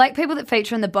 The black people that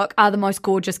feature in the book are the most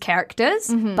gorgeous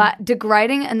characters, but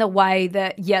degrading in the way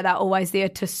that, they're always there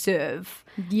to serve.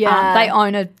 Yeah. They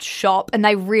own a shop and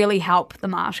they really help the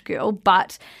Marsh girl,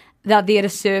 but they're there to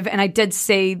serve. And I did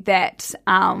see that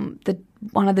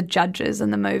one of the judges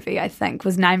in the movie, I think,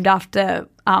 was named after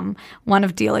one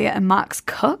of Delia and Mark's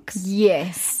cooks.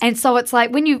 Yes. And so it's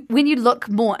like, when you look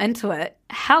more into it,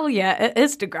 hell yeah, it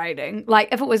is degrading.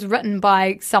 Like, if it was written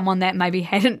by someone that maybe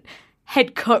hadn't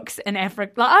had cooks in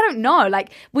Africa, like, I don't know.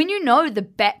 Like, when you know the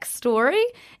backstory,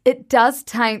 it does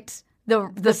taint the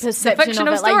perception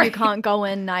of it. Story. Like, you can't go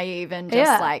in naive and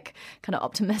just like kind of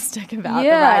optimistic about the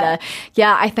writer.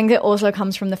 Yeah, I think it also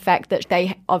comes from the fact that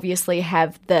they obviously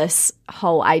have this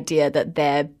whole idea that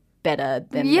they're better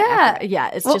than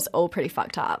Africa. It's just all pretty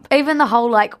fucked up. Even the whole,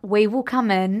 like, we will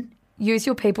come in, use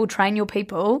your people, train your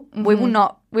people. We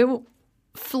will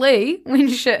flee when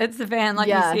shit hits the fan, like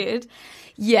you said.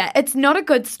 Yeah, it's not a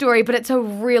good story, but it's a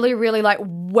really, really, like,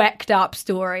 whacked up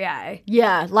story, eh?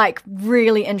 Yeah, like,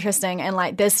 really interesting, and,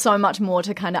 like, there's so much more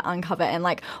to kind of uncover, and,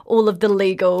 like, all of the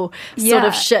legal sort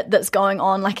of shit that's going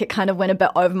on, like, it kind of went a bit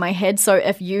over my head. So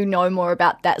if you know more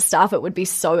about that stuff, it would be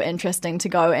so interesting to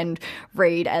go and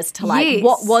read as to, like,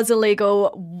 what was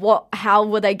illegal, how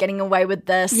were they getting away with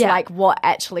this, like, what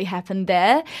actually happened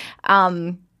there.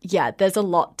 There's a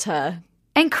lot to...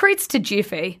 And creds to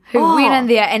Jeffy, who went in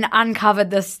there and uncovered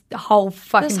this whole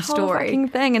fucking this whole story. Fucking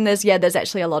thing. And there's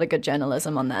actually a lot of good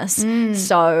journalism on this.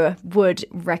 So would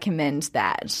recommend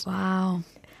that. Wow.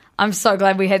 I'm so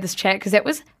glad we had this chat because that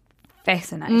was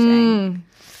fascinating.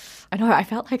 I know. I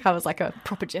felt like I was like a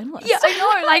proper journalist. Yeah, I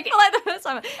know. Like the first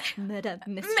time. Murder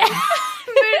mystery.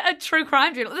 A true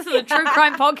crime journalist. This is a true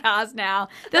crime podcast now.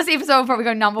 This episode will probably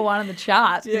go number 1 in the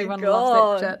charts. Everyone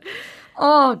loves that shit.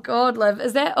 Oh, God, Liv.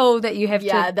 Is that all that you have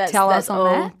to tell us on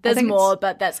that? There's more,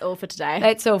 but that's all for today.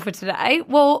 That's all for today.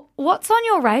 Well, what's on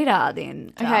your radar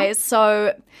then? Okay,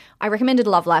 so I recommended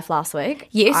Love Life last week.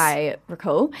 Yes. I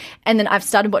recall. And then I've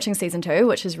started watching season 2,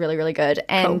 which is really, really good.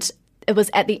 And it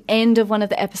was at the end of one of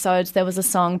the episodes, there was a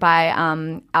song by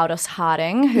Aldous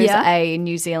Harding, who's a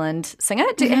New Zealand singer.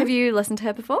 Have you listened to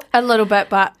her before? A little bit,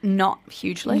 but not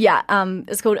hugely. Yeah,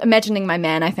 it's called Imagining My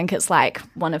Man. I think it's like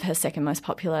one of her second most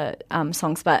popular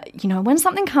songs. But, you know, when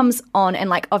something comes on and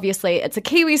like obviously it's a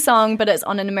Kiwi song, but it's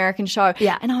on an American show.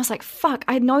 Yeah. And I was like, fuck,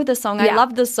 I know this song. I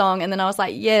love this song. And then I was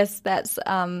like, yes, that's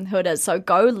who it is. So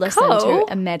go listen to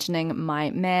Imagining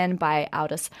My Man by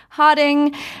Aldous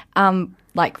Harding.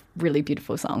 Like, really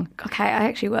beautiful song. Okay, I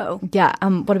actually will. Yeah.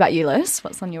 What about you, Liz?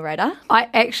 What's on your radar? I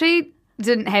actually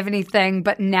didn't have anything,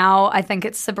 but now I think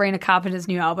it's Sabrina Carpenter's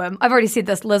new album. I've already said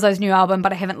this, Lizzo's new album,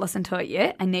 but I haven't listened to it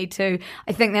yet. I need to.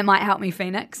 I think that might help me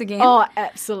Phoenix again. Oh,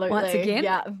 absolutely. Once again.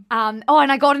 Yeah. And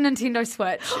I got a Nintendo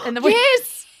Switch in the week.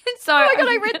 Yes! So, oh my God,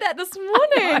 I read that this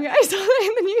morning. I saw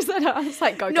that in the newsletter. I was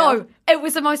like, go. No, it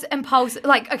was the most impulsive.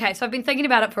 Like, okay, so I've been thinking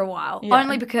about it for a while. Yeah.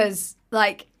 Only because,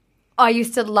 like, I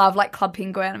used to love like Club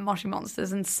Penguin and Moshi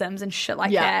Monsters and Sims and shit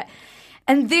like that.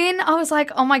 And then I was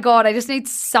like, oh my God, I just need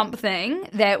something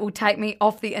that will take me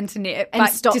off the internet and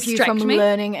but stop you distract from me.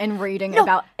 learning and reading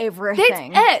about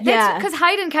everything. That's it. That's because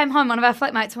Hayden came home, one of our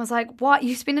flatmates, and was like, what?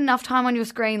 You spend enough time on your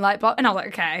screen, like, blah. And I was like,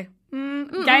 okay.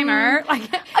 Gamer. Like,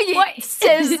 what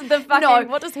says the fucking,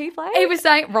 what does he play? He was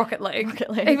saying Rocket League.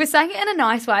 He was saying it in a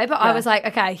nice way, but I was like,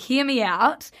 okay, hear me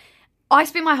out. I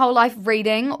spend my whole life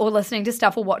reading or listening to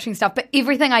stuff or watching stuff, but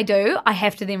everything I do, I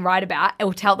have to then write about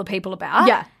or tell the people about.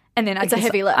 Yeah. And then it's a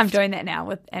heavy lift. I'm doing that now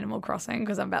with Animal Crossing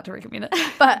because I'm about to recommend it.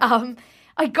 But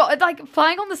I got, like,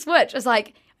 playing on the Switch is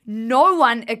like, no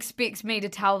one expects me to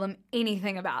tell them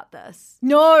anything about this.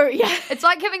 No, yeah. It's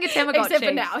like having a Tamagotchi. Except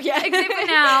for now, yeah. Except for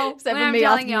now. Except for me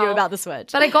asking you about the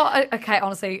Switch. But I got, okay,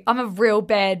 honestly, I'm a real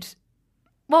bad,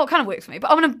 well, it kind of works for me,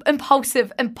 but I'm an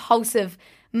impulsive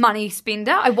money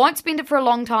spender. I won't spend it for a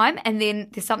long time and then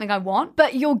there's something I want.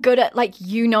 But you're good at, like,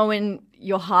 you know in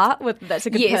your heart that's a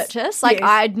good purchase. Like,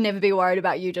 I'd never be worried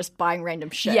about you just buying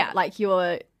random shit. Yeah. Like,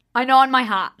 you're... I know in my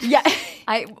heart. Yeah.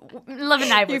 I live and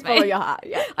neighbours. You follow your heart,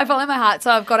 yeah. I follow my heart. So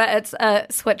I've got it. It's a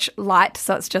Switch Lite,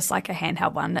 so it's just like a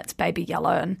handheld one. It's baby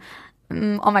yellow and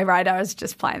on my radar is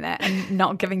just playing that and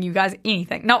not giving you guys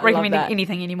anything. Not recommending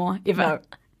anything anymore, ever. No.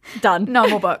 Done. No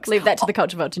more books. Leave that to the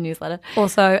Culture Vulture newsletter.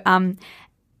 Also,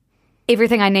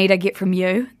 Everything I Need I Get From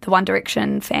You, the One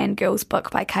Direction Fangirls book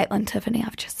by Caitlin Tiffany.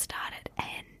 I've just started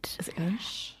and... Is it good?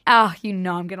 Oh, you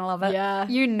know I'm going to love it. Yeah.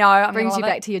 You know I'm going to love it. Brings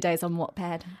you back to your days on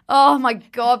Wattpad. Oh, my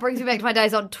God. Brings me back to my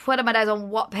days on Twitter, my days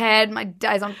on Wattpad, my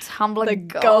days on Tumblr. The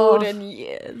golden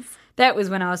years. That was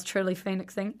when I was truly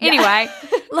phoenixing. Anyway,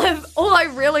 Liv, all I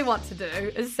really want to do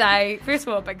is say, first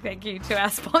of all, a big thank you to our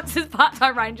sponsors,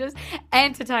 Part-Time Rangers,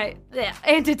 and to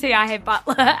T.I.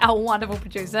 Butler, our wonderful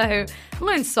producer, who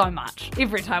learns so much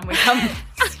every time we come to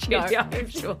the studio. I'm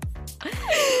sure.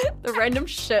 The random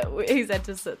shit he's had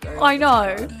to sit through. I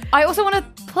know. I also want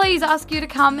to please ask you to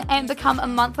come and become a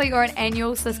monthly or an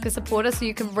annual Siska supporter so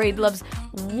you can read Liv's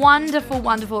wonderful,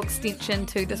 wonderful extension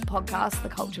to this podcast, the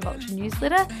Culture Vulture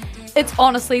newsletter. It's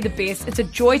honestly the best. It's a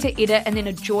joy to edit and then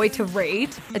a joy to read.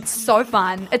 It's so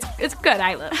fun. It's good,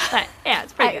 eh, Liv? Yeah,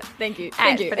 it's pretty good. Thank you.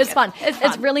 It's fun.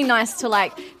 It's really nice to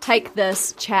like take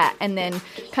this chat and then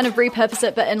kind of repurpose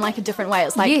it, but in like a different way.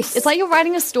 It's like it's like you're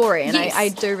writing a story, and I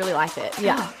do really like it.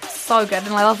 Yeah. So good.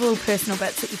 And I love the little personal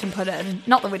bits that you can put in.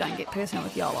 Not that we don't get personal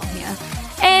with y'all on here.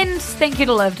 And thank you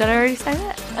to Liv. Did I already say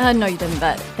that? No, you didn't,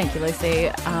 but thank you,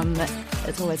 Lucy.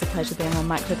 It's always a pleasure being on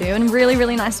mic with you, and really,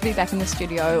 really nice to be back in the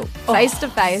studio face to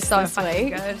face this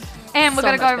week. Good. And we're So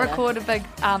going to go much record a big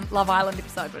Love Island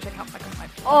episode, which I can't fucking wait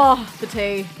for. Oh, the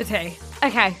tea. The tea.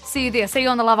 Okay, see you there. See you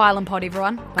on the Love Island pod,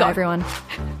 everyone. Bye, everyone.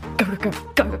 Go, go, go.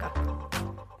 Go, go, go.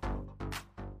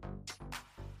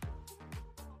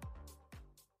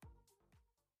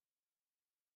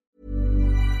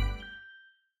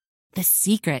 The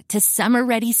secret to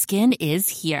summer-ready skin is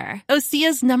here.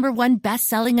 Osea's #1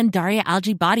 best-selling Undaria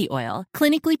Algae Body Oil,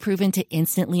 clinically proven to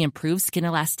instantly improve skin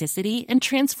elasticity and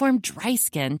transform dry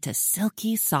skin to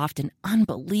silky, soft, and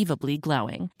unbelievably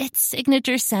glowing. Its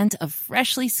signature scent of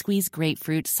freshly squeezed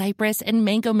grapefruit, cypress, and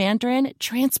mango mandarin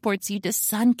transports you to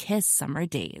sun-kissed summer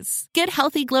days. Get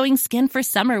healthy, glowing skin for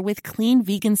summer with clean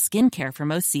vegan skincare from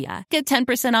Osea. Get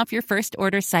 10% off your first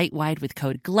order site-wide with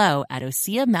code GLOW at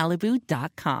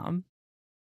OseaMalibu.com.